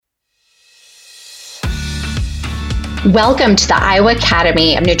Welcome to the Iowa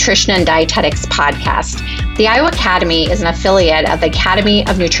Academy of Nutrition and Dietetics podcast. The Iowa Academy is an affiliate of the Academy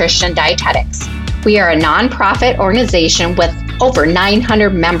of Nutrition and Dietetics. We are a nonprofit organization with over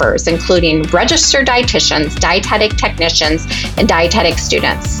 900 members, including registered dietitians, dietetic technicians, and dietetic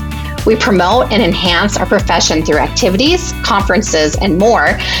students. We promote and enhance our profession through activities, conferences, and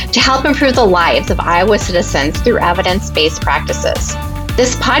more to help improve the lives of Iowa citizens through evidence-based practices.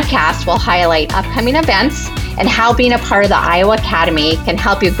 This podcast will highlight upcoming events and how being a part of the Iowa Academy can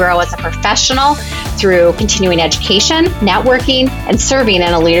help you grow as a professional through continuing education, networking, and serving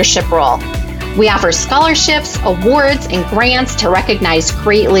in a leadership role. We offer scholarships, awards, and grants to recognize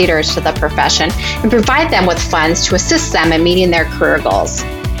great leaders to the profession and provide them with funds to assist them in meeting their career goals.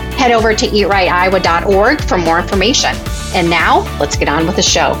 Head over to eatrightiowa.org for more information. And now, let's get on with the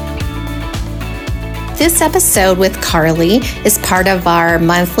show. This episode with Carly is part of our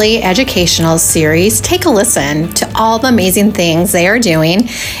monthly educational series. Take a listen to all the amazing things they are doing.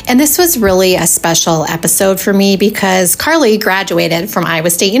 And this was really a special episode for me because Carly graduated from Iowa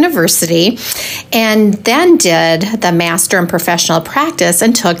State University and then did the Master in Professional Practice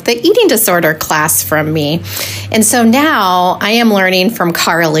and took the eating disorder class from me. And so now I am learning from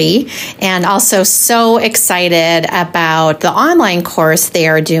Carly and also so excited about the online course they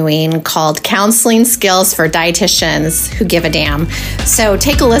are doing called Counseling Skills for Dietitians Who Give a Damn. So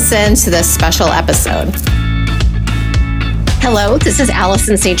take a listen to this special episode. Hello, this is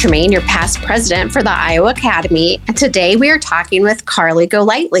Allison St. Germain, your past president for the Iowa Academy, and today we are talking with Carly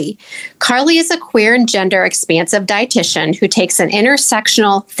Golightly. Carly is a queer and gender expansive dietitian who takes an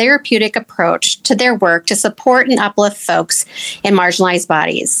intersectional therapeutic approach to their work to support and uplift folks in marginalized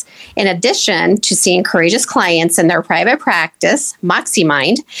bodies. In addition to seeing courageous clients in their private practice,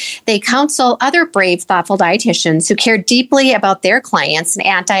 MoxieMind, they counsel other brave, thoughtful dietitians who care deeply about their clients in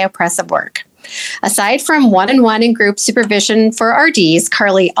anti-oppressive work. Aside from one-on-one and group supervision for RDs,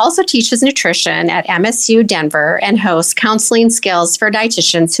 Carly also teaches nutrition at MSU Denver and hosts Counseling Skills for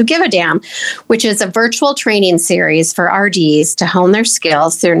Dietitians Who Give a Damn, which is a virtual training series for RDs to hone their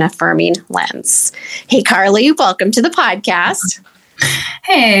skills through an affirming lens. Hey, Carly, welcome to the podcast.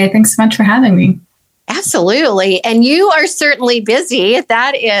 Hey, thanks so much for having me. Absolutely. And you are certainly busy.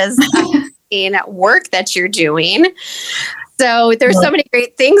 That is work that you're doing. So there's so many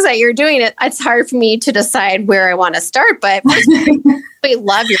great things that you're doing. It's hard for me to decide where I want to start, but we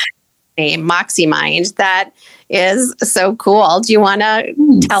love your name, MoxieMind. That is so cool. Do you want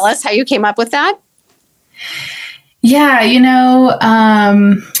to tell us how you came up with that? Yeah,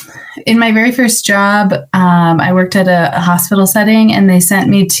 in my very first job, I worked at a hospital setting, and they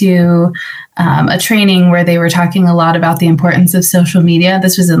sent me to a training where they were talking a lot about the importance of social media.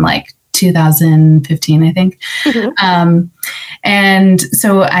 This was in 2015, I think. Mm-hmm. And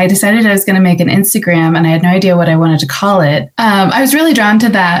so I decided I was going to make an Instagram, and I had no idea what I wanted to call it. I was really drawn to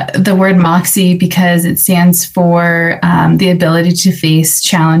the word Moxie, because it stands for the ability to face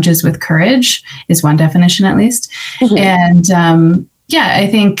challenges with courage, is one definition at least. Mm-hmm. And I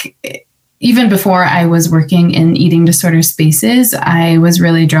think even before I was working in eating disorder spaces, I was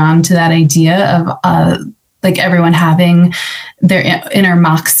really drawn to that idea of everyone having their inner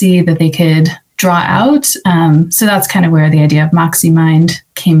Moxie that they could draw out. So that's kind of where the idea of MoxieMind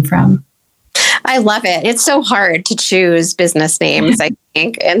came from. I love it. It's so hard to choose business names, I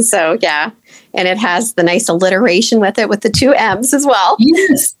think. And so, yeah. And it has the nice alliteration with it, with the 2 M's as well.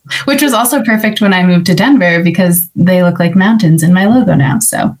 Yes. Which was also perfect when I moved to Denver, because they look like mountains in my logo now.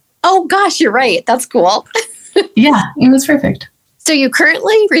 So. Oh, gosh, you're right. That's cool. Yeah, it was perfect. So you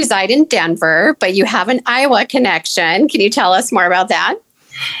currently reside in Denver, but you have an Iowa connection. Can you tell us more about that?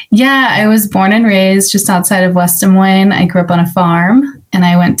 Yeah, I was born and raised just outside of West Des Moines. I grew up on a farm, and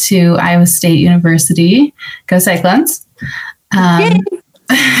I went to Iowa State University. Go Cyclones. My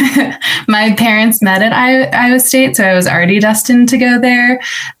parents met at Iowa State, so I was already destined to go there.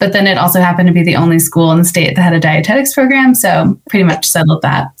 But then it also happened to be the only school in the state that had a dietetics program, so pretty much settled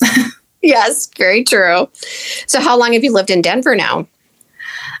that. Yes, very true. So how long have you lived in Denver now?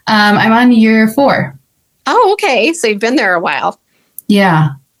 I'm on year 4. Oh, okay. So you've been there a while.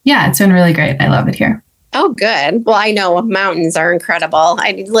 Yeah, it's been really great. I love it here. Oh, good. Well, I know mountains are incredible.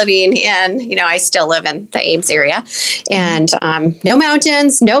 I'm living in, I still live in the Ames area, and no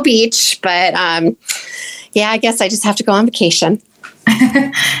mountains, no beach, but I guess I just have to go on vacation.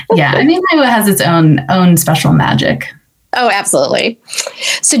 Yeah, I mean, Iowa has its own special magic. Oh, absolutely.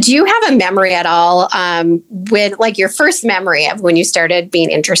 So do you have a memory at all with your first memory of when you started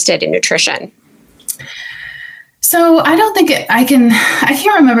being interested in nutrition? So I don't think I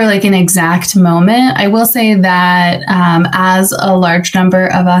can't remember like an exact moment. I will say that as a large number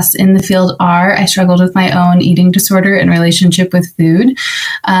of us in the field I struggled with my own eating disorder in relationship with food.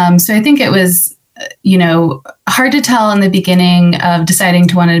 So I think it was, hard to tell in the beginning of deciding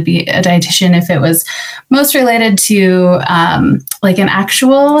to want to be a dietitian if it was most related to like an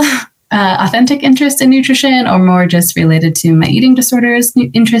actual authentic interest in nutrition or more just related to my eating disorders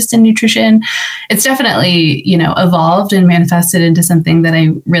interest in nutrition. It's definitely, evolved and manifested into something that I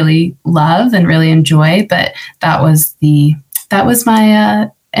really love and really enjoy. But that was my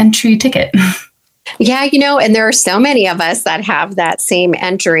entry ticket. Yeah, and there are so many of us that have that same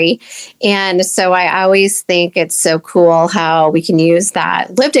entry. And so I always think it's so cool how we can use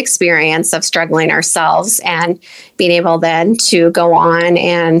that lived experience of struggling ourselves and being able then to go on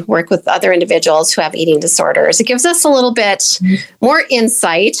and work with other individuals who have eating disorders. It gives us a little bit more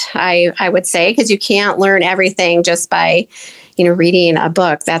insight, I would say, because you can't learn everything just by reading a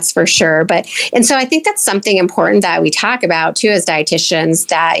book, that's for sure. And so I think that's something important that we talk about too, as dietitians,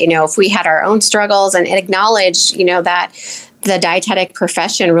 that, if we had our own struggles and acknowledge, that the dietetic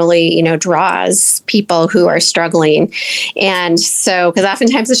profession really, draws people who are struggling. And so, because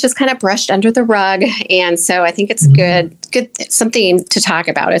oftentimes it's just kind of brushed under the rug. And so I think it's good, something to talk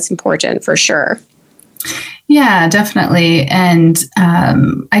about. It's important for sure. Yeah, definitely. And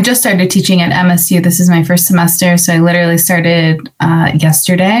I just started teaching at MSU. This is my first semester. So I literally started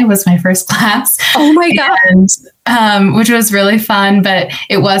yesterday was my first class. Oh my God. And, which was really fun. But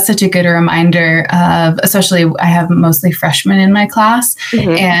it was such a good reminder of, especially I have mostly freshmen in my class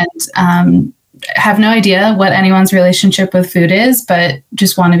and have no idea what anyone's relationship with food is, but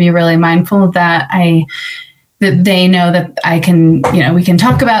just want to be really mindful that they know that I can, we can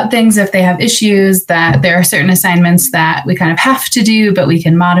talk about things if they have issues, that there are certain assignments that we kind of have to do, but we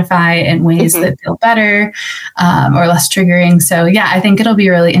can modify in ways that feel better or less triggering. So yeah, I think it'll be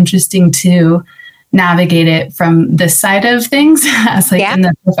really interesting to navigate it from this side of things as in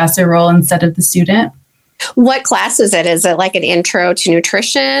the professor role instead of the student. What class is it? Is it like an intro to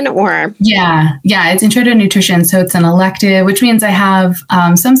nutrition or? Yeah, it's intro to nutrition. So it's an elective, which means I have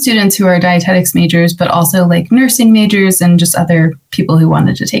some students who are dietetics majors, but also like nursing majors and just other people who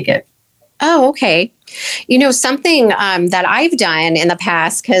wanted to take it. Oh, okay. Something that I've done in the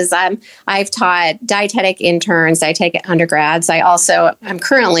past, because I've taught dietetic interns, dietetic undergrads. I'm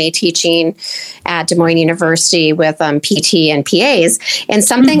currently teaching at Des Moines University with PT and PAs. And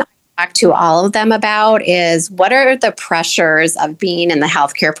something talk to all of them about is, what are the pressures of being in the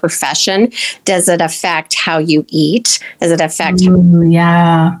healthcare profession? Does it affect how you eat? Does it affect?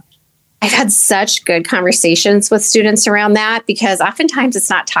 Yeah. I've had such good conversations with students around that, because oftentimes it's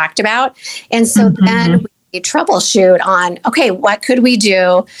not talked about. And so then we troubleshoot on, okay, what could we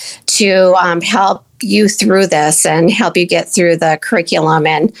do to help you through this and help you get through the curriculum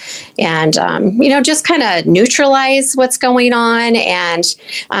and just kind of neutralize what's going on and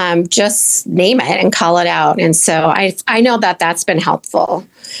just name it and call it out. And so I know that that's been helpful.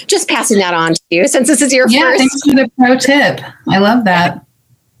 Just passing that on to you, since this is your first. Thanks for the pro tip. I love that.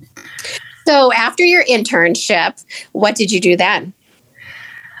 So after your internship, what did you do then?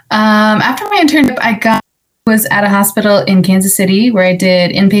 After my internship, was at a hospital in Kansas City where I did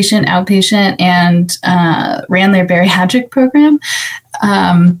inpatient, outpatient, and ran their bariatric program,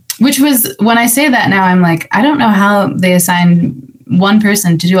 which was, when I say that now, I'm like, I don't know how they assign one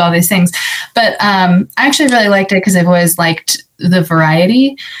person to do all these things. But I actually really liked it because I've always liked the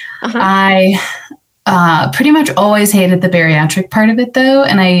variety. I pretty much always hated the bariatric part of it, though,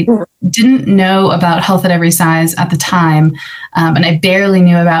 and I didn't know about Health at Every Size at the time, and I barely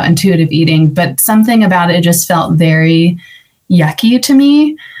knew about intuitive eating, but something about it just felt very yucky to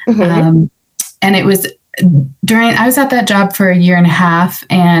me. And it was I was at that job for 1.5 years,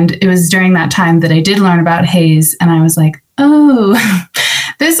 and it was during that time that I did learn about HAES, and I was like, oh,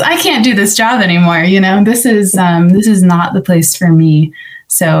 I can't do this job anymore. This is not the place for me.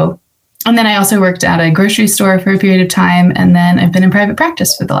 So. And then I also worked at a grocery store for a period of time. And then I've been in private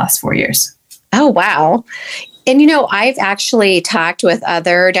practice for the last 4 years. Oh, wow. And, I've actually talked with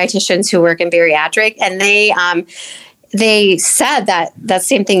other dietitians who work in bariatric, and they said that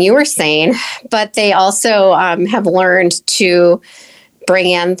same thing you were saying, but they also have learned to bring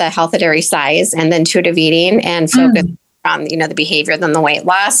in the Health at Every Size and the intuitive eating and focus on, the behavior than the weight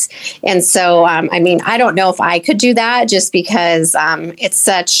loss. And so, I don't know if I could do that, just because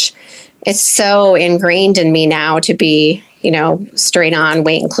it's so ingrained in me now to be, straight on,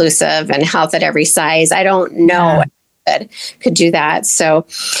 weight inclusive and Health at Every Size. I don't know if I could do that. So,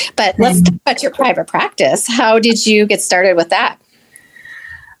 but let's talk about your private practice. How did you get started with that?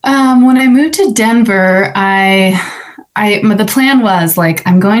 When I moved to Denver, the plan was like,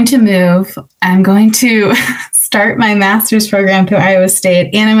 I'm going to move. I'm going to start my master's program through Iowa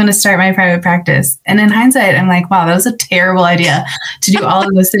State, and I'm going to start my private practice. And in hindsight, I'm like, wow, that was a terrible idea to do all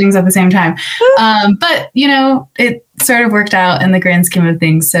of those things at the same time. But it sort of worked out in the grand scheme of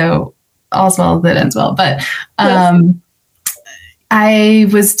things. So all's well that ends well. But I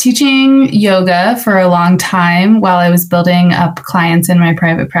was teaching yoga for a long time while I was building up clients in my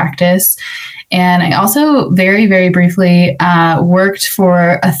private practice. And I also very, very briefly worked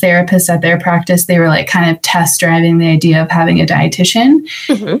for a therapist at their practice. They were like kind of test driving the idea of having a dietitian.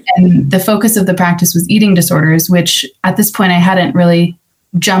 Mm-hmm. And the focus of the practice was eating disorders, which at this point I hadn't really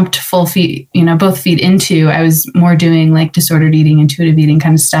jumped full feet, both feet into. I was more doing like disordered eating, intuitive eating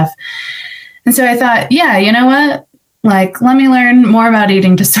kind of stuff. And so I thought, yeah, you know what? Like, let me learn more about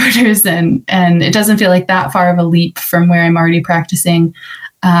eating disorders. And it doesn't feel like that far of a leap from where I'm already practicing.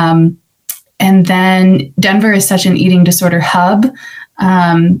 And then Denver is such an eating disorder hub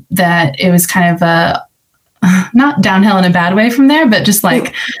that it was kind of not downhill in a bad way from there, but just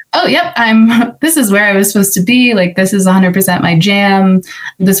like, oh, yep, this is where I was supposed to be. Like, this is 100% my jam.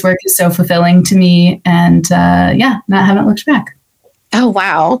 This work is so fulfilling to me. And I haven't looked back. Oh,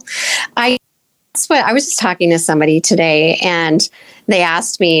 wow. That's what I was just talking to somebody today, and they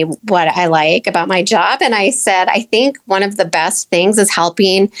asked me what I like about my job. And I said, I think one of the best things is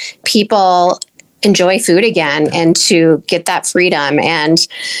helping people enjoy food again and to get that freedom. And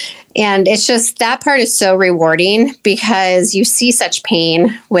it's just, that part is so rewarding because you see such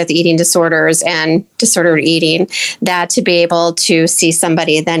pain with eating disorders and disordered eating, that to be able to see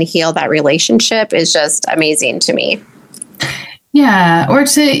somebody then heal that relationship is just amazing to me. Yeah.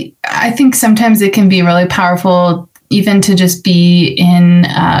 I think sometimes it can be really powerful even to just be in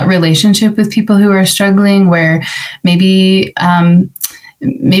a relationship with people who are struggling, where maybe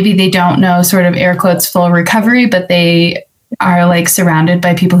they don't know sort of air quotes full recovery, but they are like surrounded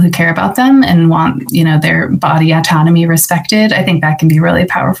by people who care about them and want, their body autonomy respected. I think that can be really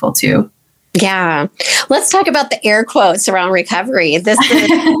powerful too. Yeah. Let's talk about the air quotes around recovery. This is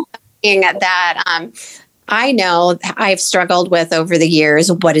something that, I know I've struggled with over the years.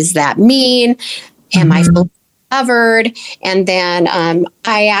 What does that mean? Am I fully recovered? And then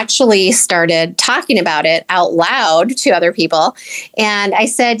I actually started talking about it out loud to other people. And I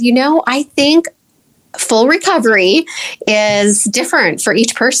said, I think full recovery is different for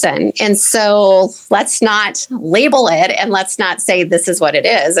each person. And so let's not label it and let's not say this is what it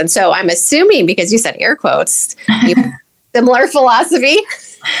is. And so I'm assuming, because you said air quotes, similar philosophy.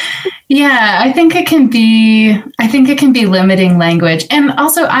 Yeah, I think it can be limiting language. And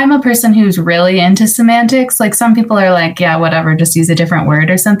also, I'm a person who's really into semantics. Like, some people are like, yeah, whatever, just use a different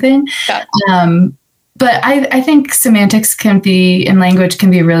word or something. Yeah. But I think semantics in language can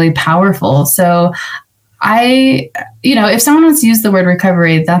be really powerful. So if someone wants to use the word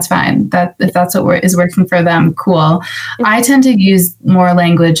recovery, that's fine. If that's what is working for them, cool. I tend to use more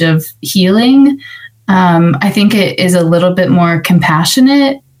language of healing. I think it is a little bit more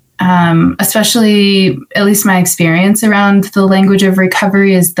compassionate, especially, at least my experience around the language of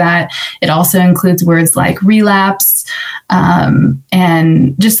recovery is that it also includes words like relapse,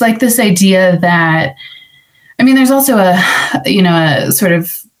 and just like this idea that, there's also a sort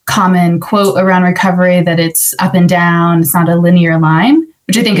of common quote around recovery that it's up and down, it's not a linear line,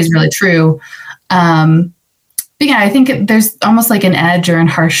 which I think is really true. But yeah, I think there's almost like an edge or a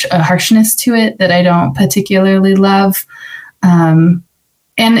harshness to it that I don't particularly love. And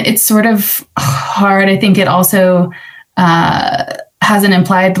it's sort of hard. I think it also has an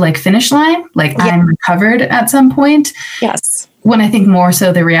implied like finish line, like I'm recovered at some point. Yes. When I think more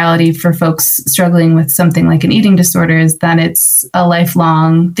so the reality for folks struggling with something like an eating disorder is that it's a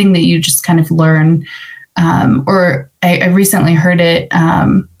lifelong thing that you just kind of learn. Or I recently heard it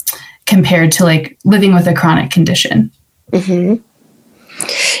compared to like living with a chronic condition. Mm-hmm.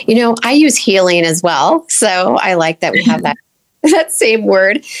 I use healing as well. So I like that we have that same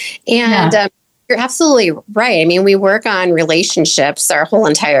word. And you're absolutely right. We work on relationships our whole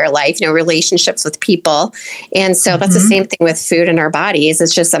entire life, relationships with people. And so that's the same thing with food in our bodies.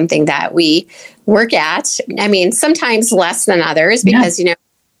 It's just something that we work at. Sometimes less than others because,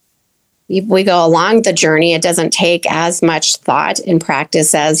 we go along the journey. It doesn't take as much thought and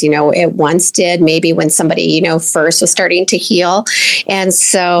practice as, it once did, maybe when somebody, first was starting to heal. And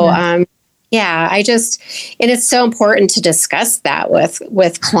so, and it's so important to discuss that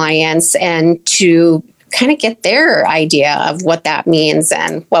with clients and to kind of get their idea of what that means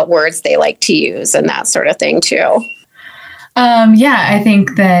and what words they like to use and that sort of thing too. I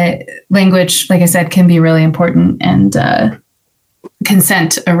think that language, like I said, can be really important. And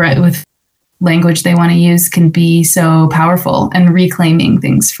consent with language they want to use can be so powerful, and reclaiming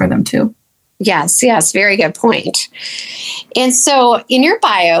things for them too. Yes, very good point. And so in your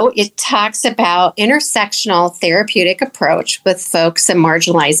bio, it talks about intersectional therapeutic approach with folks in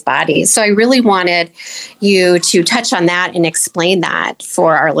marginalized bodies. So I really wanted you to touch on that and explain that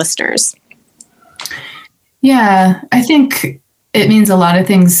for our listeners. Yeah, I think it means a lot of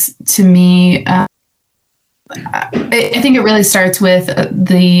things to me. I think it really starts with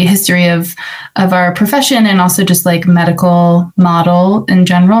the history of our profession, and also just like medical model in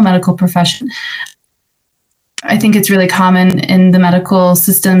general, medical profession. I think it's really common in the medical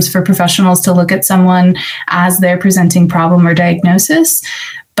systems for professionals to look at someone as their presenting problem or diagnosis,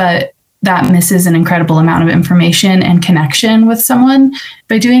 but that misses an incredible amount of information and connection with someone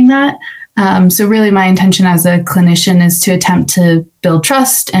by doing that. So really my intention as a clinician is to attempt to build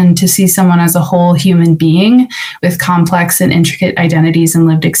trust and to see someone as a whole human being with complex and intricate identities and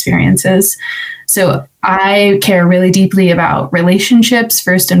lived experiences. So I care really deeply about relationships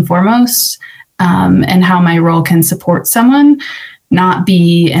first and foremost, and how my role can support someone, not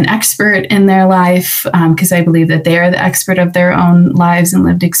be an expert in their life, because I believe that they are the expert of their own lives and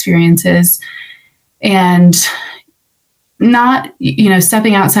lived experiences. And not,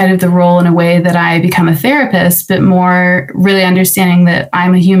 stepping outside of the role in a way that I become a therapist, but more really understanding that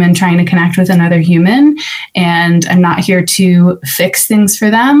I'm a human trying to connect with another human, and I'm not here to fix things for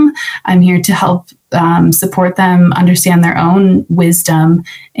them. I'm here to help support them understand their own wisdom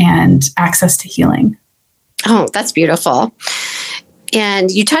and access to healing. Oh, that's beautiful.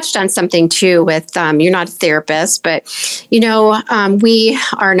 And you touched on something too with, you're not a therapist, but, we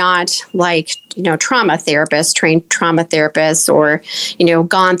are not like, trauma therapists, trained trauma therapists, or,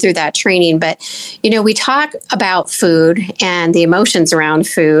 gone through that training. But, we talk about food and the emotions around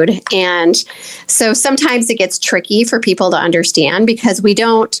food. And so sometimes it gets tricky for people to understand, because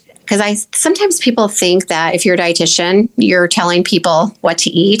sometimes people think that if you're a dietitian, you're telling people what to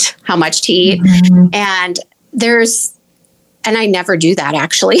eat, how much to eat. Mm-hmm. And I never do that,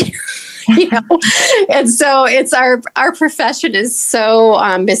 actually, and so it's our profession is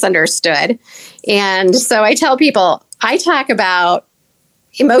so misunderstood. And so I tell people, I talk about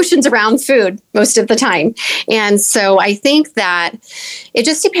emotions around food most of the time. And so I think that it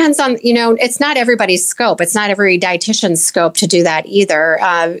just depends on, it's not everybody's scope. It's not every dietitian's scope to do that either.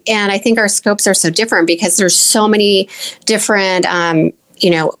 And I think our scopes are so different because there's so many different,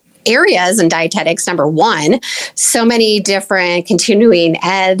 areas in dietetics. Number one, so many different continuing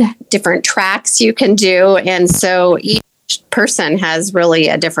ed, different tracks you can do. And so each person has really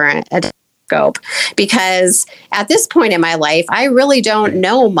a different scope, because at this point in my life, I really don't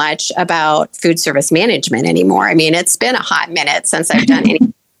know much about food service management anymore. I mean, it's been a hot minute since I've done any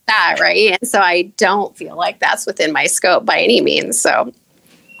of that, right? And so I don't feel like that's within my scope by any means. So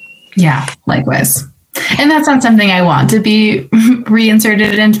yeah, likewise. And that's not something I want to be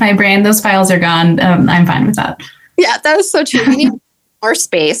reinserted into my brain. Those files are gone. I'm fine with that. Yeah, that is so true. We need more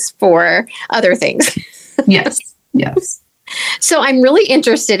space for other things. Yes. So I'm really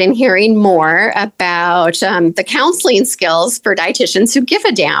interested in hearing more about the counseling skills for dietitians who give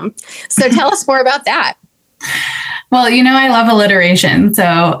a damn. So tell us more about that. Well, I love alliteration, so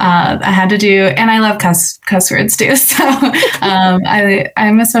I had to do, and I love cuss words too. So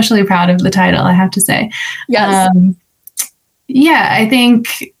I'm especially proud of the title, I have to say. Yes. I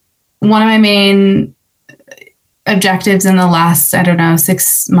think one of my main objectives in the last,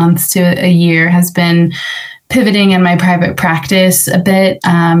 6 months to a year has been pivoting in my private practice a bit.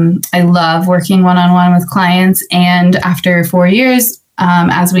 I love working one-on-one with clients, and after 4 years,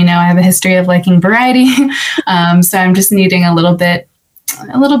 as we know, I have a history of liking variety. So I'm just needing a little bit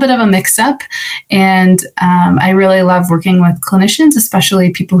of a mix up. And I really love working with clinicians,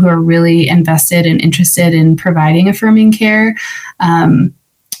 especially people who are really invested and interested in providing affirming care.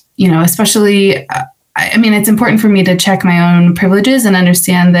 Especially, it's important for me to check my own privileges and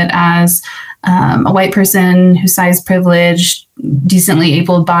understand that as a white person who's size privileged, decently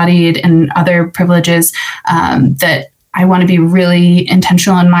able-bodied, and other privileges, that I want to be really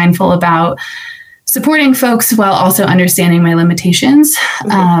intentional and mindful about supporting folks while also understanding my limitations.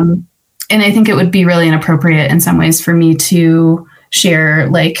 Mm-hmm. And I think it would be really inappropriate in some ways for me to share,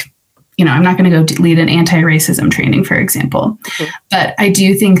 I'm not going to go lead an anti-racism training, for example. Mm-hmm. But I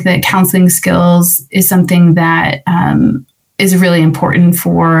do think that counseling skills is something that is really important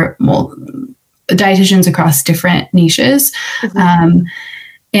for dietitians across different niches. Mm-hmm.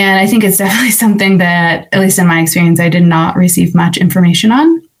 And I think it's definitely something that, at least in my experience, I did not receive much information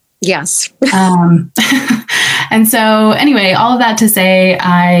on. Yes. And so anyway, all of that to say,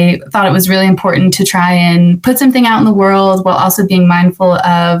 I thought it was really important to try and put something out in the world while also being mindful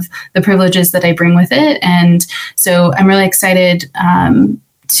of the privileges that I bring with it. And so I'm really excited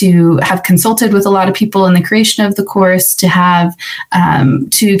to have consulted with a lot of people in the creation of the course, to have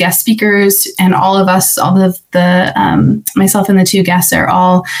 2 guest speakers, and all of the myself and the 2 guests are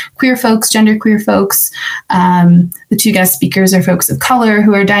all queer folks, genderqueer folks. The 2 guest speakers are folks of color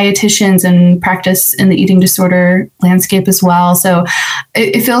who are dietitians and practice in the eating disorder landscape as well. So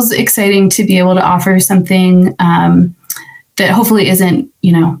it feels exciting to be able to offer something that hopefully isn't,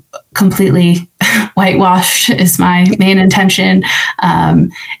 completely whitewashed is my main intention,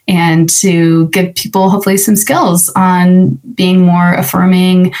 and to give people hopefully some skills on being more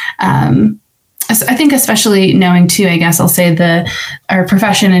affirming. I think especially knowing too, I guess I'll say our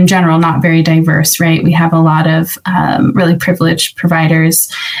profession in general, not very diverse, right? We have a lot of really privileged providers,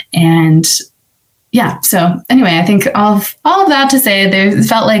 and yeah. So anyway, I think all of that to say, there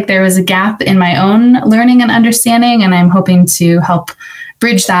felt like there was a gap in my own learning and understanding, and I'm hoping to help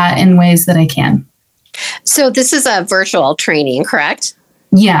bridge that in ways that I can. So this is a virtual training, correct?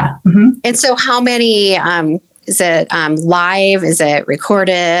 Yeah. Mm-hmm. And so how many, is it live? Is it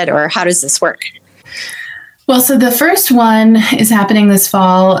recorded? Or how does this work? Well, so the first one is happening this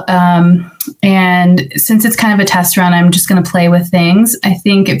fall. And since it's kind of a test run, I'm just going to play with things. I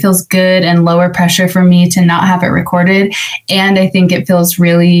think it feels good and lower pressure for me to not have it recorded. And I think it feels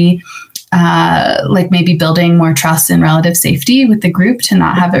really like maybe building more trust and relative safety with the group to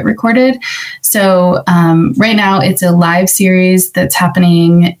not have it recorded. So right now it's a live series that's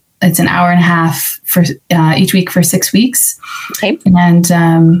happening. It's an hour and a half for each week for 6 weeks. Okay.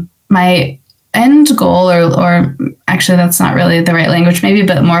 And my end goal, or actually that's not really the right language maybe,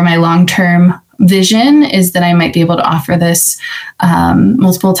 but more my long-term vision is that I might be able to offer this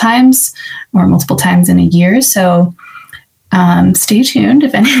multiple times in a year. So stay tuned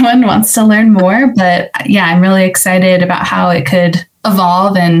if anyone wants to learn more. But yeah, I'm really excited about how it could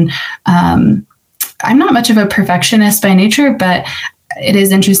evolve. And I'm not much of a perfectionist by nature, but it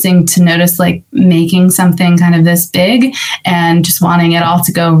is interesting to notice like making something kind of this big and just wanting it all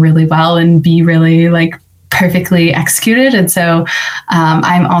to go really well and be really like perfectly executed. And so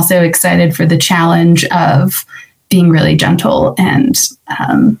I'm also excited for the challenge of being really gentle and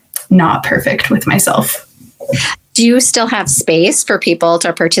not perfect with myself. Do you still have space for people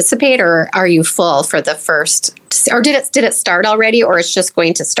to participate, or are you full for the first, or did it start already, or it's just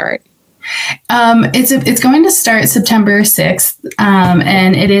going to start? It's going to start September 6th,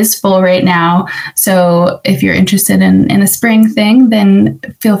 and it is full right now. So if you're interested in a spring thing, then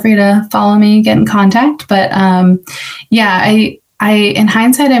feel free to follow me, get in contact. But yeah, I in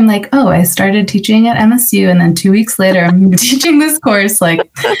hindsight, I'm like, oh, I started teaching at MSU, and then 2 weeks later, I'm teaching this course. Like,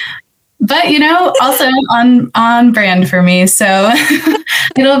 but also on brand for me. So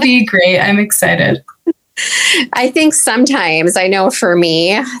it'll be great. I'm excited. I think sometimes, I know for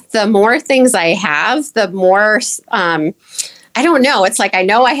me, the more things I have, the more, I don't know. It's like, I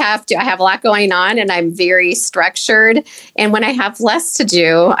know I have a lot going on and I'm very structured. And when I have less to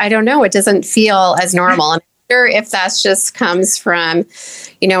do, I don't know, it doesn't feel as normal. And I wonder if that's just comes from,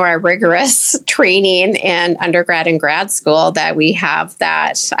 our rigorous training in undergrad and grad school that we have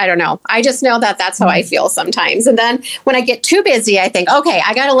that. I don't know. I just know that that's how I feel sometimes. And then when I get too busy, I think, okay,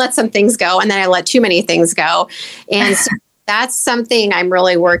 I got to let some things go. And then I let too many things go. And so that's something I'm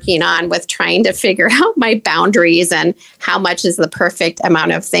really working on with trying to figure out my boundaries and how much is the perfect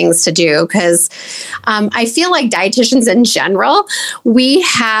amount of things to do. Because I feel like dietitians in general, we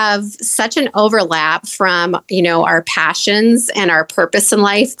have such an overlap from, our passions and our purpose in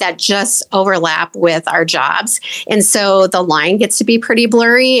life that just overlap with our jobs. And so the line gets to be pretty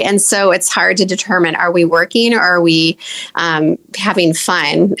blurry. And so it's hard to determine, are we working or are we having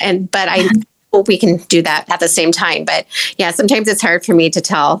fun? But we can do that at the same time. But yeah, sometimes it's hard for me to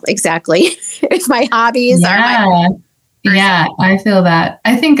tell exactly if my hobbies are my... Yeah, I feel that.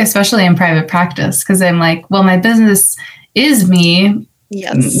 I think especially in private practice, because I'm like, well, my business is me.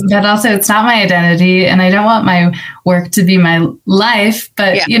 Yes. But also it's not my identity, and I don't want my work to be my life,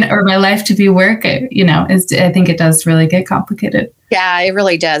 but, or my life to be work, I think it does really get complicated. Yeah, it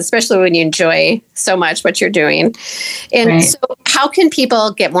really does, especially when you enjoy so much what you're doing. And so how can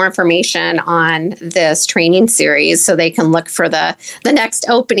people get more information on this training series so they can look for the next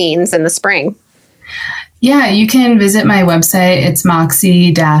openings in the spring? Yeah, you can visit my website. It's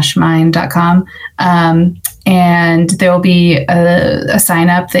moxie-mind.com. And there will be a sign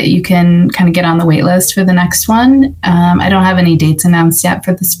up that you can kind of get on the wait list for the next one. I don't have any dates announced yet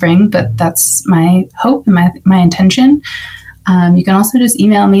for the spring, but that's my hope and my intention. You can also just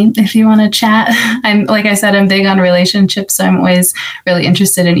email me if you want to chat. Like I said, I'm big on relationships, so I'm always really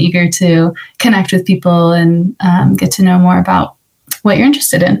interested and eager to connect with people and get to know more about what you're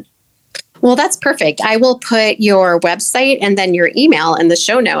interested in. Well, that's perfect. I will put your website and then your email in the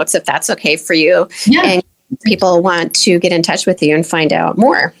show notes if that's okay for you. Yeah. And people want to get in touch with you and find out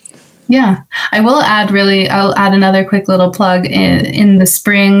more. Yeah, I'll add another quick little plug in the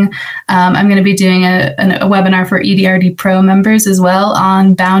spring. I'm going to be doing a webinar for EDRD Pro members as well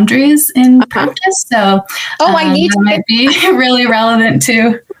on boundaries in practice. So I need that might be really relevant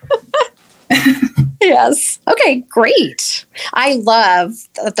too. Yes. Okay, great. I love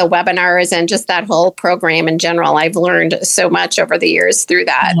the webinars and just that whole program in general. I've learned so much over the years through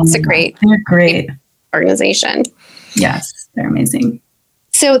that. It's They're great organization. Yes, they're amazing.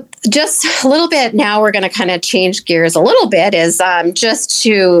 So just a little bit now, we're going to kind of change gears a little bit, is just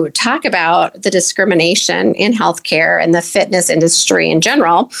to talk about the discrimination in healthcare and the fitness industry in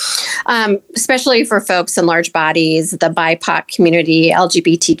general, especially for folks in large bodies, the BIPOC community,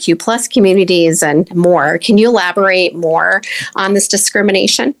 LGBTQ plus communities, and more. Can you elaborate more on this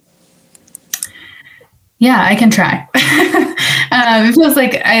discrimination? Yeah, I can try. It feels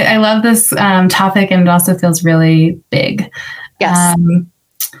like I love this topic, and it also feels really big. Yes.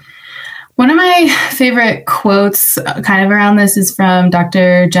 One of my favorite quotes kind of around this is from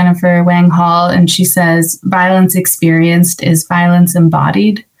Dr. Jennifer Wang Hall, and she says, "Violence experienced is violence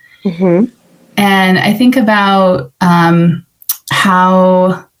embodied." Mm-hmm. And I think about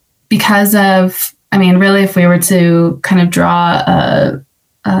how, because of, really, if we were to kind of draw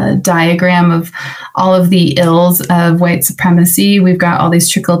a diagram of all of the ills of white supremacy, we've got all these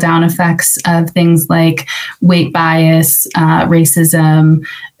trickle down effects of things like weight bias, racism,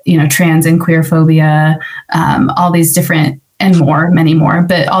 trans and queer phobia, all these different, and more, many more,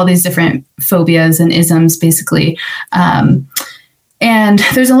 but all these different phobias and isms, basically. And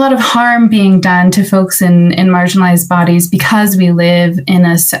there's a lot of harm being done to folks in marginalized bodies because we live in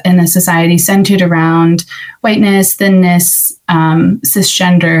a society centered around whiteness, thinness,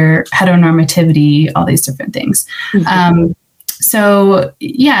 cisgender, heteronormativity, all these different things. Mm-hmm. So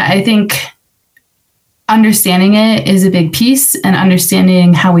yeah, I think understanding it is a big piece, and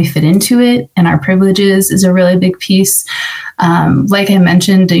understanding how we fit into it and our privileges is a really big piece. Like I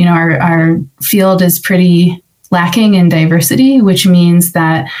mentioned, our field is pretty lacking in diversity, which means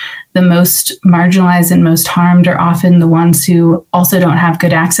that the most marginalized and most harmed are often the ones who also don't have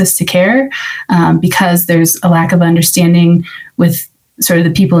good access to care, because there's a lack of understanding with sort of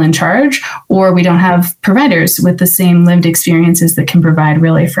the people in charge, or we don't have providers with the same lived experiences that can provide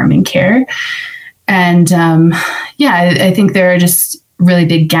really affirming care. And I think there are just really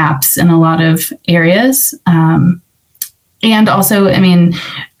big gaps in a lot of areas. And also,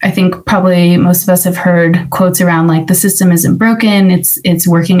 I think probably most of us have heard quotes around like the system isn't broken, it's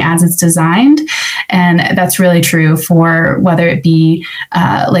working as it's designed. And that's really true for whether it be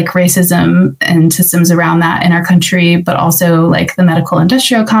like racism and systems around that in our country, but also like the medical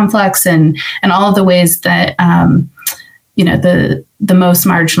industrial complex and all of the ways that, the most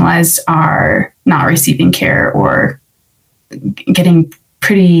marginalized are not receiving care or getting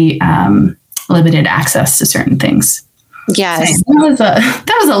pretty limited access to certain things. Yes.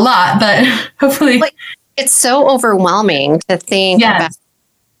 That was a lot, but hopefully. It's so overwhelming to think yes. about.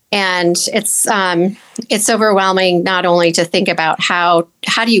 And it's overwhelming not only to think about how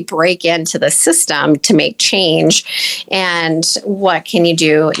do you break into the system to make change, and what can you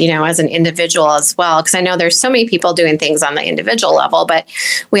do, as an individual as well? Because I know there's so many people doing things on the individual level, but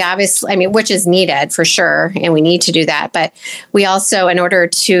we obviously, which is needed for sure, and we need to do that. But we also, in order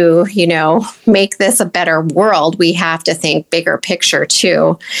to, make this a better world, we have to think bigger picture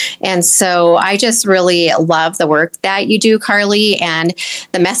too. And so I just really love the work that you do, Carly, and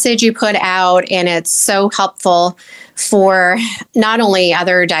the message you put out, and it's so helpful for not only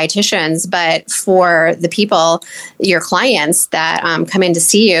other dietitians, but for the people, your clients that come in to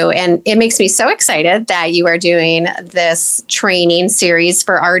see you. And it makes me so excited that you are doing this training series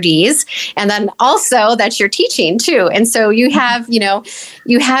for RDs, and then also that you're teaching too. And so you have,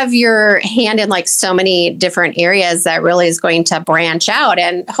 you have your hand in like so many different areas that really is going to branch out.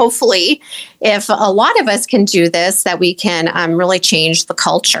 And hopefully, if a lot of us can do this, that we can really change the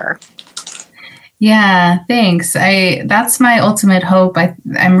culture. Yeah, thanks. That's my ultimate hope.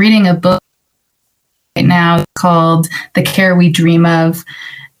 I'm reading a book right now called The Care We Dream Of.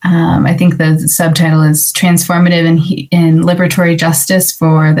 I think the subtitle is Transformative in Liberatory Justice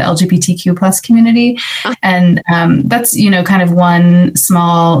for the LGBTQ plus community. And that's, kind of one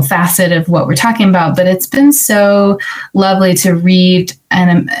small facet of what we're talking about. But it's been so lovely to read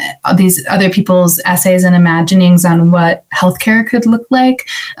and these other people's essays and imaginings on what healthcare could look like.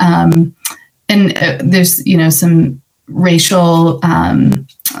 And there's, some racial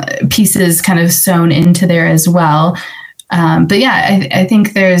pieces kind of sewn into there as well. But yeah, I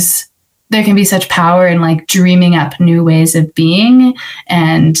think there can be such power in like dreaming up new ways of being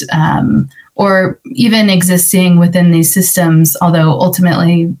and, or even existing within these systems. Although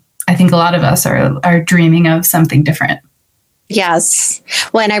ultimately, I think a lot of us are dreaming of something different. Yes.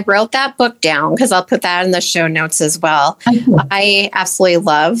 Well, and I wrote that book down because I'll put that in the show notes as well. I absolutely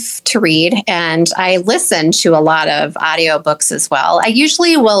love to read, and I listen to a lot of audiobooks as well. I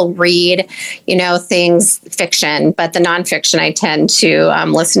usually will read, things fiction, but the nonfiction I tend to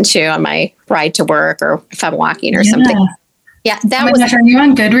listen to on my ride to work or if I'm walking or something. Yeah, that was. Gosh, are you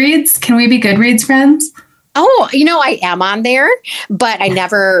on Goodreads? Can we be Goodreads friends? Oh, I am on there, but I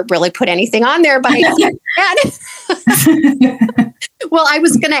never really put anything on there. But well, I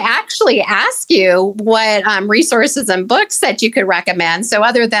was going to actually ask you what resources and books that you could recommend. So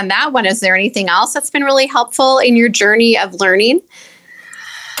other than that one, is there anything else that's been really helpful in your journey of learning?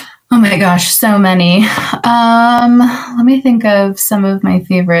 Oh my gosh, so many. Let me think of some of my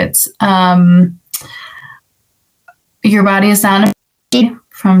favorites. Your Body is Not a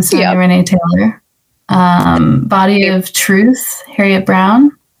from Sonia Renee Taylor. Body of Truth, Harriet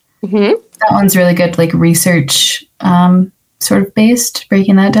Brown. Mm-hmm. That one's really good, like research sort of based,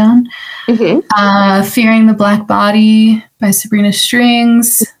 breaking that down. Mm-hmm. Fearing the Black Body by Sabrina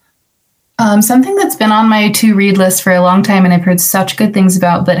Strings. Something that's been on my to-read list for a long time and I've heard such good things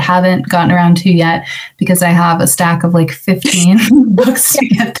about, but haven't gotten around to yet because I have a stack of like 15 books to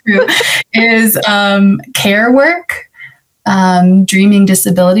get through, is Care Work. Dreaming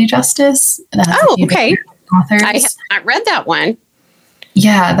Disability Justice. Okay. Authors. I have not read that one.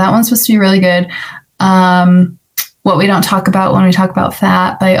 Yeah, that one's supposed to be really good. What We Don't Talk About When We Talk About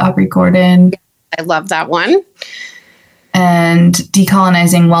Fat by Aubrey Gordon. I love that one. And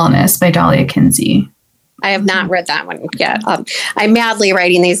Decolonizing Wellness by Dahlia Kinsey. I have not read that one yet. I'm madly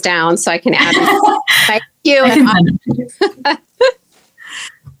writing these down so I can add them. Thank you.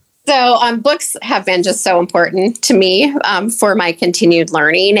 So books have been just so important to me for my continued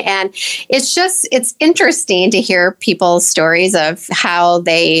learning. And it's interesting to hear people's stories of how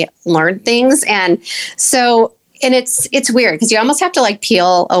they learned things. And so, and it's weird because you almost have to like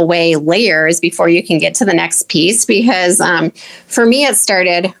peel away layers before you can get to the next piece. Because for me, it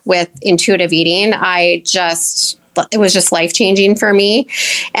started with intuitive eating. It was just life-changing for me.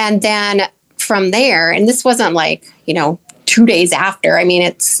 And then from there, and this wasn't like, 2 days after. I mean,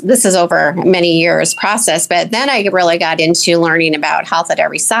 this is over many years process, but then I really got into learning about health at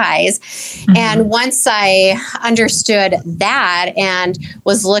every size. Mm-hmm. And once I understood that and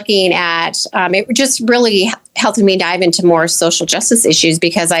was looking at, it just really helped me dive into more social justice issues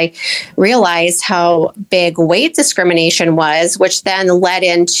because I realized how big weight discrimination was, which then led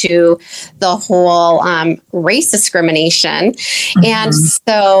into the whole race discrimination. Mm-hmm. And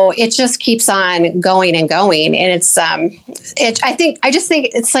so it just keeps on going and going. And I just think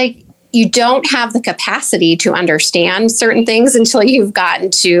it's like you don't have the capacity to understand certain things until you've gotten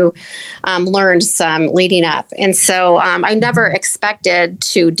to learn some leading up. And so I never expected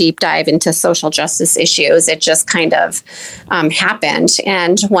to deep dive into social justice issues. It just kind of happened.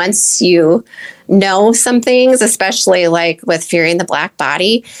 And once you know some things, especially like with Fearing the Black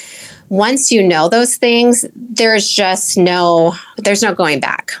Body, once you know those things, there's no going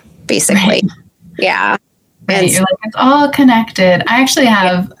back, basically. Right. Yeah. Right. You're like, it's all connected. I actually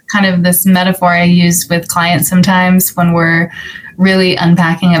have kind of this metaphor I use with clients sometimes when we're really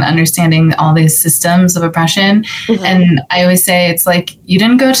unpacking and understanding all these systems of oppression. Mm-hmm. And I always say, it's like, you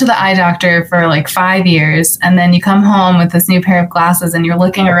didn't go to the eye doctor for like 5 years. And then you come home with this new pair of glasses and you're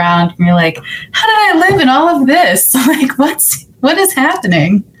looking around and you're like, how did I live in all of this? Like, what is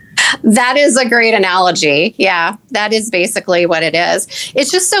happening? That is a great analogy. Yeah, that is basically what it is.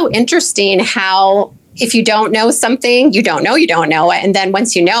 It's just so interesting how if you don't know something, you don't know it. And then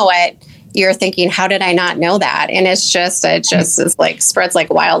once you know it, you're thinking, how did I not know that? And it just is like spreads like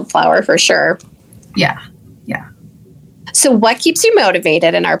wildflower for sure. Yeah. Yeah. So what keeps you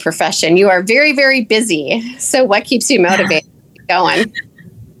motivated in our profession? You are very, very busy. So what keeps you motivated going?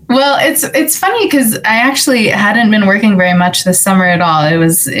 Well, it's funny because I actually hadn't been working very much this summer at all. It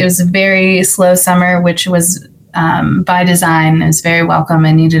was a very slow summer, which was by design. It was very welcome.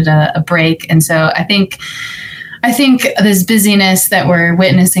 I needed a break. And so I think I think this busyness that we're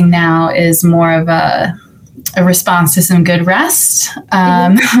witnessing now is more of a response to some good rest.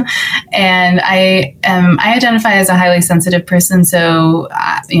 And I identify as a highly sensitive person. So,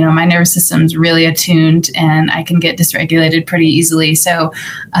 my nervous system's really attuned and I can get dysregulated pretty easily. So,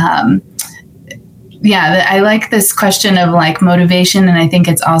 I like this question of like motivation. And I think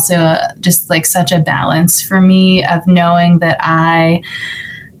it's also just like such a balance for me of knowing that I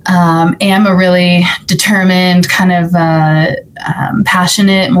am a really determined, kind of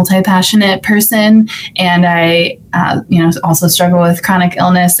passionate, multi-passionate person. And I, also struggle with chronic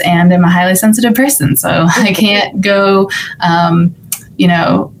illness and am a highly sensitive person. So I can't go,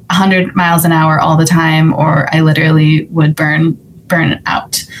 100 miles an hour all the time, or I literally would burn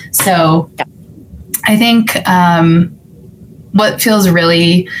out. So I think what feels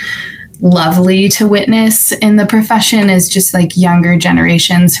really lovely to witness in the profession is just like younger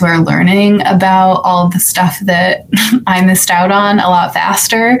generations who are learning about all the stuff that I missed out on a lot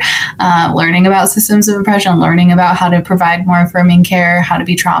faster, learning about systems of oppression, learning about how to provide more affirming care, how to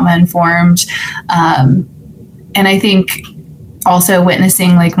be trauma informed. And I think also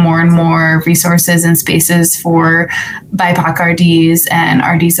witnessing like more and more resources and spaces for BIPOC RDs and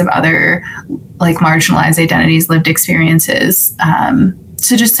RDs of other like marginalized identities, lived experiences,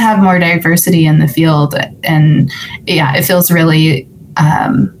 to just have more diversity in the field. And it feels really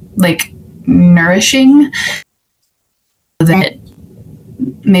like nourishing that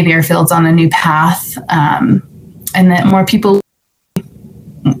maybe our field's on a new path, and that more people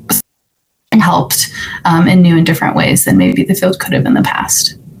helped in new and different ways than maybe the field could have in the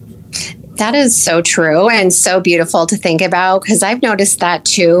past. That is so true and so beautiful to think about, because I've noticed that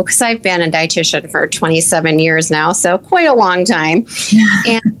too, because I've been a dietitian for 27 years now, so quite a long time.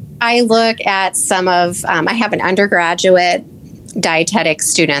 And I look at some of, I have an undergraduate dietetic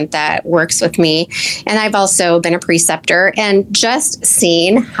student that works with me, and I've also been a preceptor, and just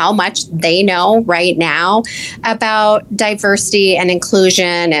seeing how much they know right now about diversity and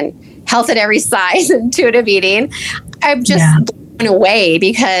inclusion and health at every size, intuitive eating, I'm just blown away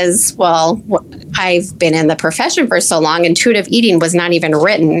because, I've been in the profession for so long. Intuitive eating was not even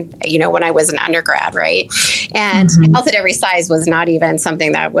written, when I was an undergrad, right? And health at every size was not even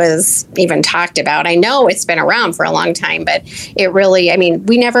something that was even talked about. I know it's been around for a long time, but it really,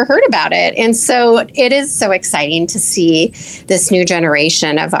 we never heard about it. And so it is so exciting to see this new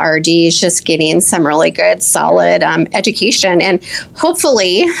generation of RDs just getting some really good, solid education. And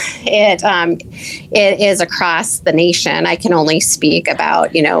hopefully it is across the nation. I can only speak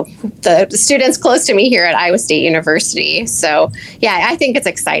about, the students close to me here at Iowa State University. So I think it's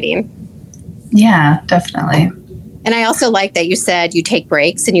exciting. Yeah, definitely. And I also like that you said you take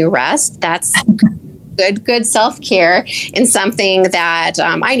breaks and you rest. That's good self-care, and something that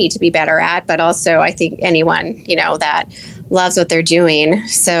I need to be better at, but also I think anyone, that loves what they're doing.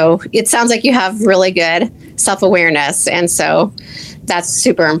 So it sounds like you have really good self-awareness. And so that's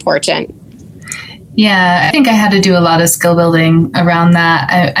super important. Yeah, I think I had to do a lot of skill building around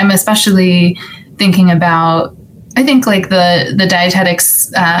that. I'm especially thinking about, I think like the dietetics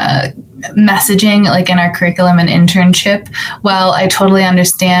messaging, like in our curriculum and internship. While I totally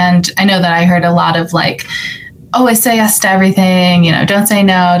understand, I know that I heard a lot of like, always say yes to everything, don't say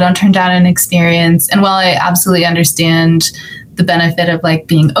no, don't turn down an experience. And while I absolutely understand the benefit of like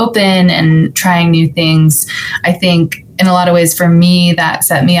being open and trying new things, I think in a lot of ways for me, that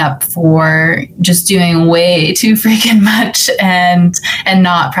set me up for just doing way too freaking much and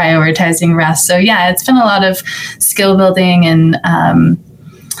not prioritizing rest. So it's been a lot of skill building and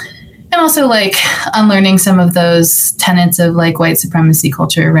also like unlearning some of those tenets of like white supremacy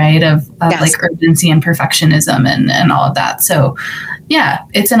culture, right? Of like urgency and perfectionism and all of that. So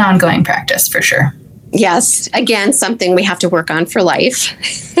it's an ongoing practice for sure. Yes. Again, something we have to work on for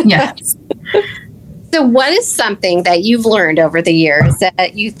life. Yes. So what is something that you've learned over the years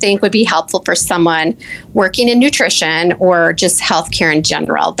that you think would be helpful for someone working in nutrition or just healthcare in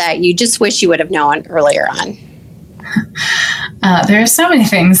general that you just wish you would have known earlier on? There are so many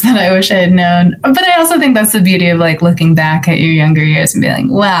things that I wish I had known, but I also think that's the beauty of like looking back at your younger years and being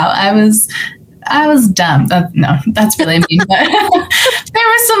like, wow, I was dumb. That's really mean. But there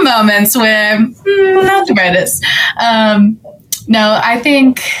were some moments where not the brightest. I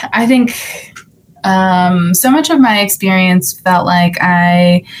think so much of my experience felt like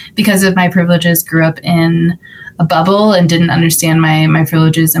I, because of my privileges, grew up in a bubble and didn't understand my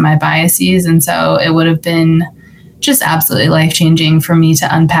privileges and my biases. And so it would have been just absolutely life-changing for me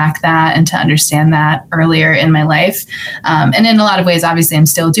to unpack that and to understand that earlier in my life. And in a lot of ways, obviously, I'm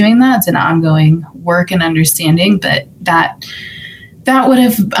still doing that. It's an ongoing work and understanding, but that would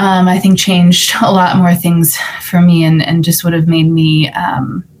have, I think, changed a lot more things for me and just would have made me,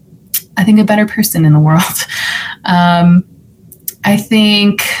 I think, a better person in the world. I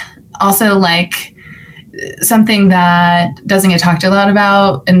think also like something that doesn't get talked a lot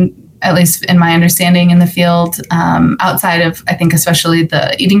about, and at least in my understanding in the field, outside of, I think, especially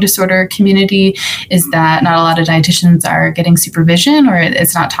the eating disorder community, is that not a lot of dietitians are getting supervision, or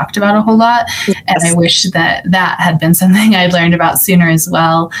it's not talked about a whole lot. Yes. And I wish that that had been something I'd learned about sooner as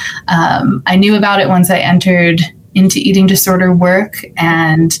well. I knew about it once I entered into eating disorder work,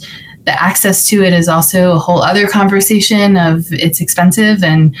 and the access to it is also a whole other conversation of it's expensive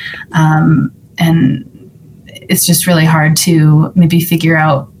and it's just really hard to maybe figure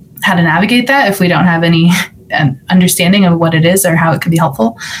out how to navigate that if we don't have any understanding of what it is or how it could be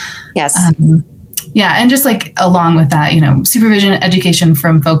helpful. Yes. Yeah. And just like along with that, supervision, education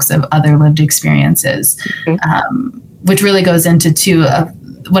from folks of other lived experiences, which really goes into too of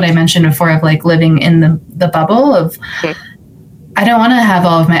what I mentioned before of like living in the bubble of, I don't want to have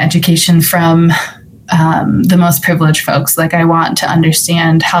all of my education from the most privileged folks. Like I want to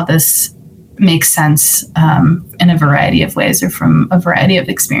understand how this makes sense in a variety of ways or from a variety of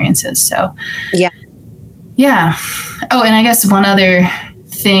experiences. So, yeah. Oh, and I guess one other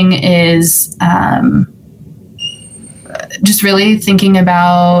thing is just really thinking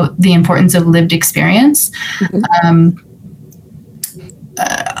about the importance of lived experience.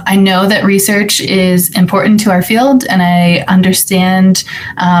 I know that research is important to our field, and I understand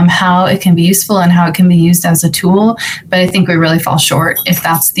how it can be useful and how it can be used as a tool, but I think we really fall short if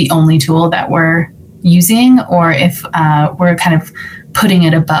that's the only tool that we're using, or if we're kind of putting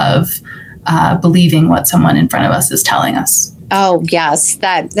it above believing what someone in front of us is telling us. Oh, yes,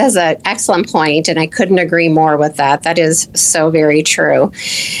 that's an excellent point, and I couldn't agree more with that. That is so very true.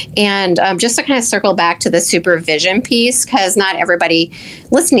 And just to kind of circle back to the supervision piece, because not everybody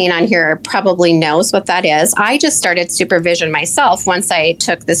listening on here probably knows what that is. I just started supervision myself once I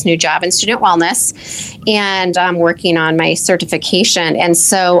took this new job in student wellness, and I'm working on my certification. And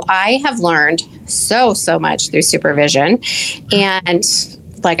so I have learned so much through supervision. And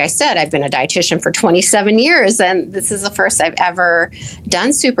like I said, I've been a dietitian for 27 years, and this is the first I've ever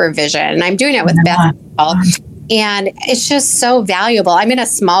done supervision. And I'm doing it with Beth. And it's just so valuable. I'm in a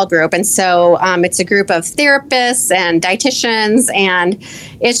small group, and so it's a group of therapists and dietitians. And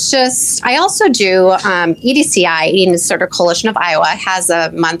it's just, I also do EDCI, Eating Disorder Coalition of Iowa, has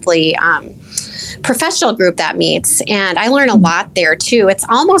a monthly professional group that meets, and I learn a lot there too. It's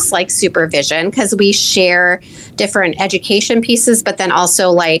almost like supervision because we share different education pieces, but then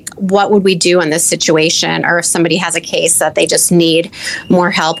also like what would we do in this situation, or if somebody has a case that they just need more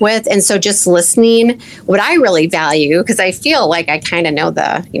help with. And so just listening, what I really value, because I feel like I kind of know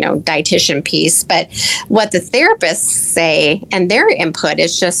the dietitian piece, but what the therapists say and their input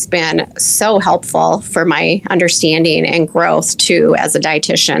has just been so helpful for my understanding and growth too as a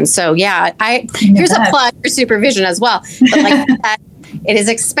dietitian. So yeah, here's a plug for supervision as well. But like that, it is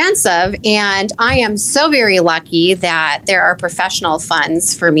expensive, and I am so very lucky that there are professional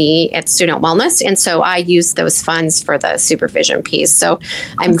funds for me at Student Wellness, and so I use those funds for the supervision piece. So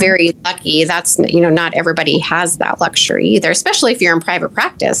I'm very lucky. That's not everybody has that luxury either, especially if you're in private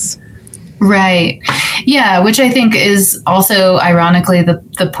practice. Right. Yeah, which I think is also ironically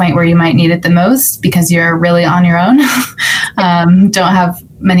the point where you might need it the most, because you're really on your own. Don't have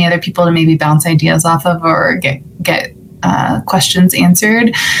many other people to maybe bounce ideas off of or get questions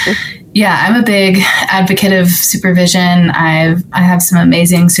answered. Yeah, I'm a big advocate of supervision. I have some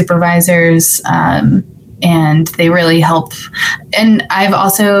amazing supervisors, and they really help. And I've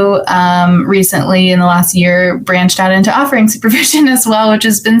also recently, in the last year, branched out into offering supervision as well, which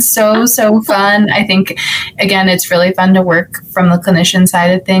has been so fun. I think, again, it's really fun to work from the clinician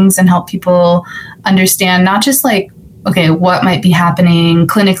side of things and help people understand not just like, okay, what might be happening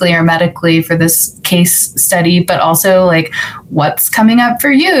clinically or medically for this case study, but also like what's coming up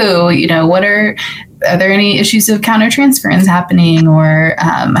for you? Are there any issues of countertransference happening, or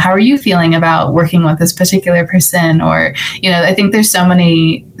how are you feeling about working with this particular person? Or, I think there's so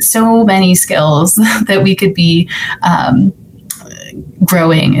many skills that we could be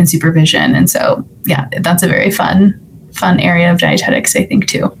growing in supervision. And so, yeah, that's a very fun area of dietetics, I think,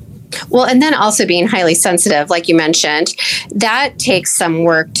 too. Well, and then also being highly sensitive, like you mentioned, that takes some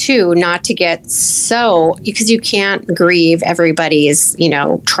work too, not to get because you can't grieve everybody's,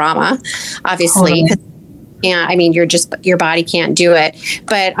 trauma, obviously. Totally. Yeah, I mean, your body can't do it.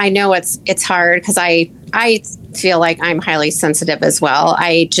 But I know it's hard because I feel like I'm highly sensitive as well.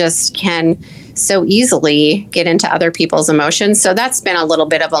 I just can so easily get into other people's emotions. So that's been a little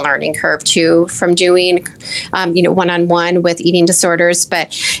bit of a learning curve too, from doing, one-on-one with eating disorders.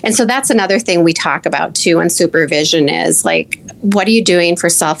 And so that's another thing we talk about too in supervision is like, what are you doing for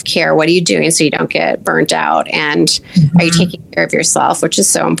self-care? What are you doing so you don't get burnt out? And are you taking care of yourself, which is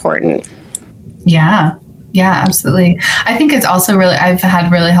so important? Yeah. Yeah, absolutely. I think it's also I've had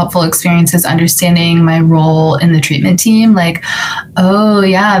really helpful experiences understanding my role in the treatment team. Like, oh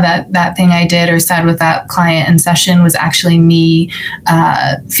yeah, that thing I did or said with that client in session was actually me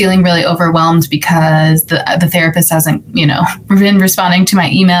feeling really overwhelmed because the therapist hasn't, been responding to my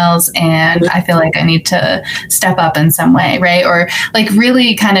emails, and I feel like I need to step up in some way, right? Or like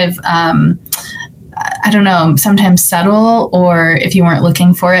really kind of, I don't know, sometimes subtle, or if you weren't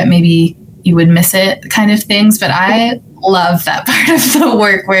looking for it, maybe you would miss it kind of things. But I love that part of the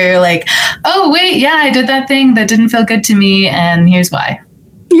work where you're like, oh, wait, yeah, I did that thing that didn't feel good to me, and here's why.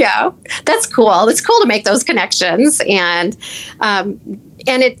 Yeah, that's cool. It's cool to make those connections. And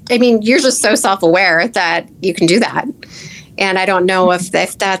you're just so self-aware that you can do that. And I don't know if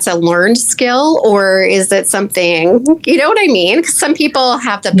that's a learned skill, or is it something, you know what I mean? 'Cause some people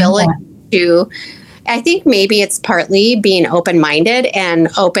have the ability to, I think maybe it's partly being open-minded and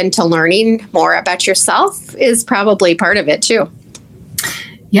open to learning more about yourself is probably part of it too.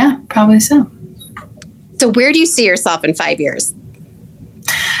 Yeah, probably so. So where do you see yourself in 5 years?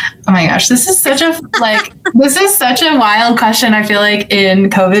 Oh my gosh, this is such a wild question. I feel like in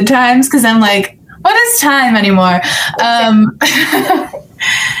COVID times, because I'm like, what is time anymore?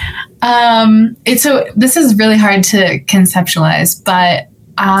 This is really hard to conceptualize, but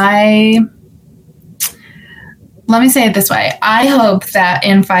let me say it this way. I hope that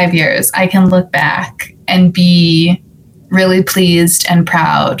in 5 years, I can look back and be really pleased and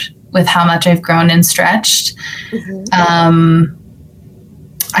proud with how much I've grown and stretched. Mm-hmm.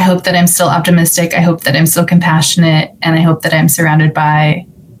 I hope that I'm still optimistic. I hope that I'm still compassionate. And I hope that I'm surrounded by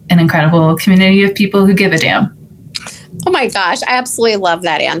an incredible community of people who give a damn. Oh my gosh, I absolutely love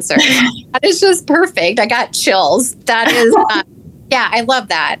that answer. That is just perfect. I got chills. That is... Yeah, I love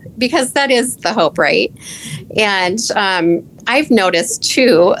that, because that is the hope, right? And I've noticed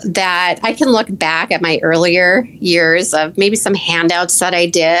too that I can look back at my earlier years of maybe some handouts that I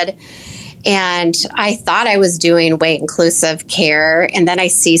did, and I thought I was doing weight inclusive care, and then I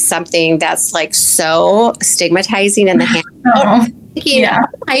see something that's like so stigmatizing in the handout. Oh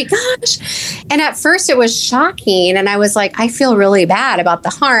my gosh. And at first it was shocking. And I was like, I feel really bad about the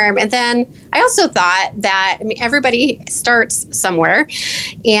harm. And then I also thought that, everybody starts somewhere.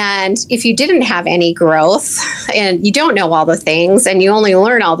 And if you didn't have any growth and you don't know all the things, and you only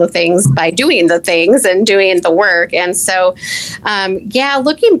learn all the things by doing the things and doing the work. And so,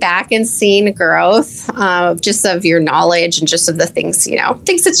 looking back and seeing growth, just of your knowledge and just of the things,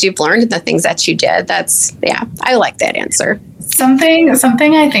 things that you've learned and the things that you did. I like that answer. Something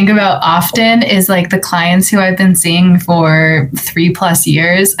I think about often is like the clients who I've been seeing for 3+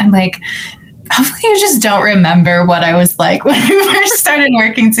 years. I'm like, hopefully you just don't remember what I was like when we first started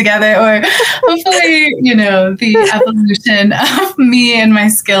working together, or hopefully, the evolution of me and my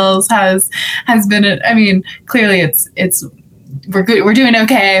skills has been, clearly we're good. We're doing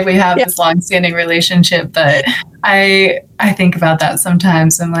okay. We have this long-standing relationship, but I think about that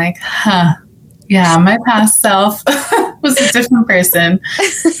sometimes. I'm like, yeah, my past self was a different person.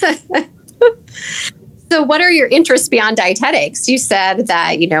 So what are your interests beyond dietetics? You said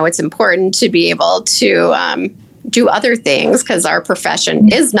that, it's important to be able to do other things, because our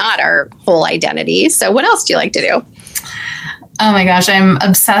profession is not our whole identity. So what else do you like to do? Oh my gosh, I'm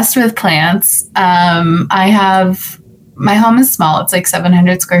obsessed with plants. My home is small. It's like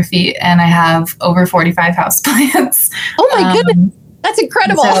 700 square feet, and I have over 45 houseplants. Oh my goodness. That's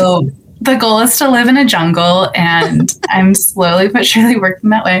incredible. So the goal is to live in a jungle, and I'm slowly but surely working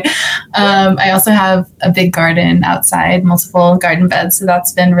that way. I also have a big garden outside, multiple garden beds, so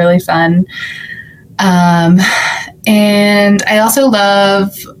that's been really fun. And I also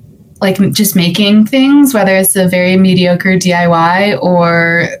love just making things, whether it's a very mediocre DIY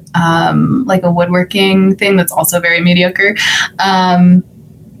or like a woodworking thing that's also very mediocre.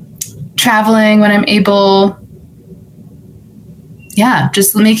 Traveling when I'm able. Yeah,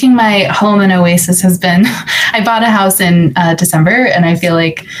 just making my home an oasis has been, I bought a house in December, and I feel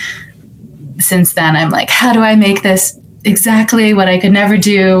like since then I'm like, how do I make this exactly what I could never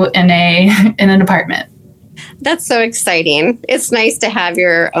do in an apartment? That's so exciting. It's nice to have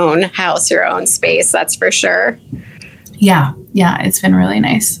your own house, your own space. That's for sure. Yeah, it's been really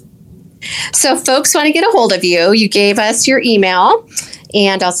nice. So folks want to get a hold of you. You gave us your email,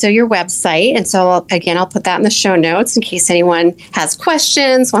 and also your website. And so again, I'll put that in the show notes in case anyone has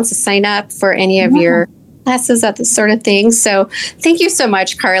questions, wants to sign up for any of your classes, that sort of thing. So thank you so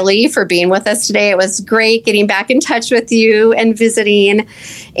much, Carly, for being with us today. It was great getting back in touch with you and visiting.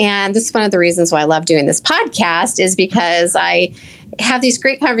 And this is one of the reasons why I love doing this podcast, is because I have these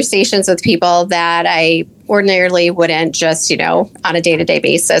great conversations with people that I ordinarily wouldn't just, on a day-to-day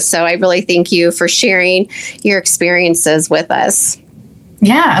basis. So I really thank you for sharing your experiences with us.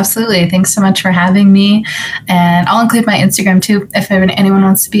 Yeah, absolutely. Thanks so much for having me. And I'll include my Instagram too, if anyone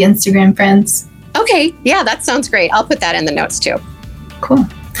wants to be Instagram friends. Okay. Yeah, that sounds great. I'll put that in the notes too. Cool.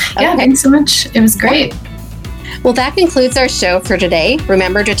 Yeah, thanks so much. It was great. Well, that concludes our show for today.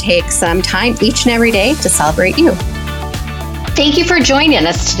 Remember to take some time each and every day to celebrate you. Thank you for joining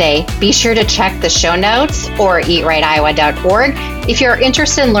us today. Be sure to check the show notes or eatrightiowa.org if you're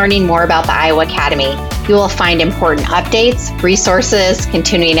interested in learning more about the Iowa Academy. You will find important updates, resources,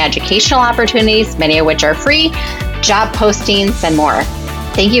 continuing educational opportunities, many of which are free, job postings, and more.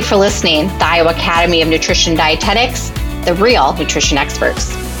 Thank you for listening. The Iowa Academy of Nutrition and Dietetics, the real nutrition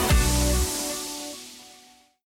experts.